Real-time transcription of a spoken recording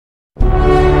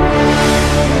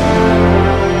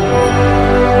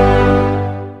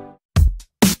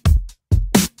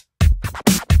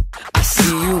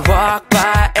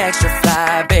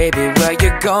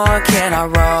going, can I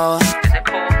roll? Is it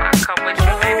cool if I come with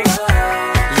you, baby?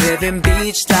 Living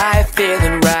beach life,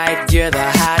 feeling right. You're the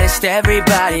hottest,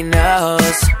 everybody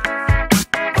knows.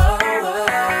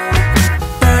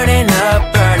 Burning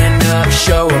up,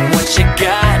 show 'em what you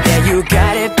got. Yeah, you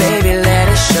got it, baby, let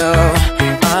it show.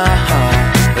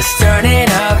 Let's turn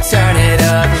it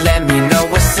up, let me know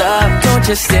what's up. Don't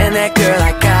just stand there, girl,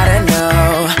 I gotta know.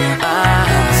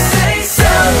 Say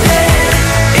something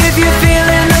if you're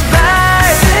feeling the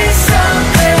vibe. Say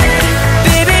something,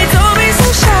 baby, don't be so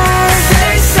shy.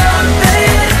 Say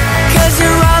something, 'cause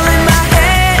you're all in my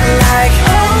head like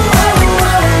oh, oh,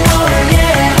 oh, oh,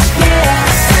 yeah, yeah.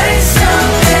 Say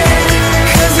something,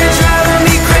 'cause you're driving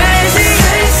me crazy.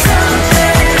 Say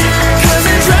something, 'cause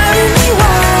you're driving me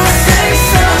wild. Say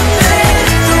something,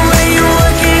 the way you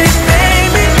work it,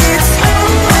 baby, it's oh,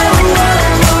 oh,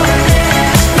 oh, oh, yeah,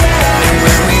 yeah. And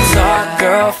when we talk,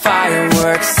 girl,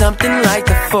 fireworks, something like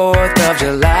the 4th of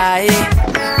July.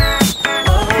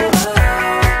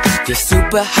 You're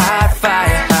super hot,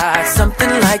 fire hot,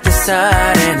 something like the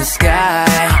sun in the sky.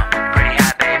 Pretty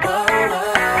hot, baby.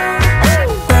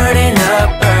 Burning up,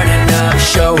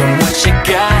 show 'em what you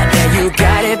got. Yeah, you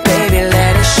got it, baby,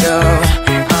 let it show.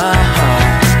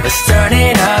 Let's turn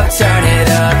it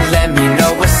up, let me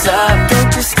know what's up. Don't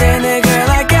just stand there, girl,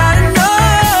 I gotta know.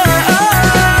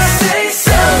 Say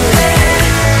something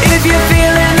if you're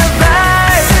feeling the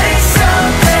vibe. Say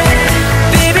something,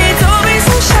 baby, don't be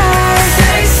so shy.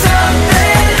 Say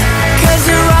something, 'cause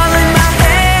you're all in my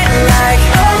head like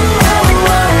oh,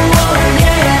 oh, oh, oh,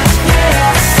 yeah,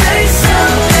 yeah. Say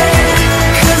something,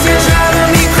 'cause you're driving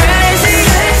me crazy.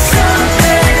 Say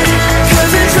something,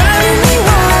 'cause you're driving me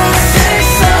wild. Say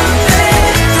something,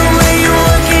 the way you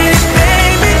work it,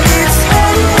 baby, it's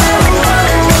oh, oh,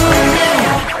 oh, oh,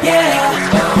 yeah,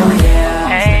 yeah, oh,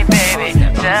 yeah. Hey, baby,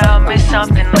 tell me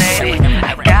something, lady.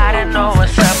 I gotta know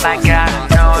what's up, I gotta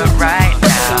know it right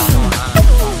now.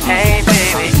 Hey,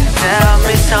 baby, tell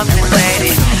me something,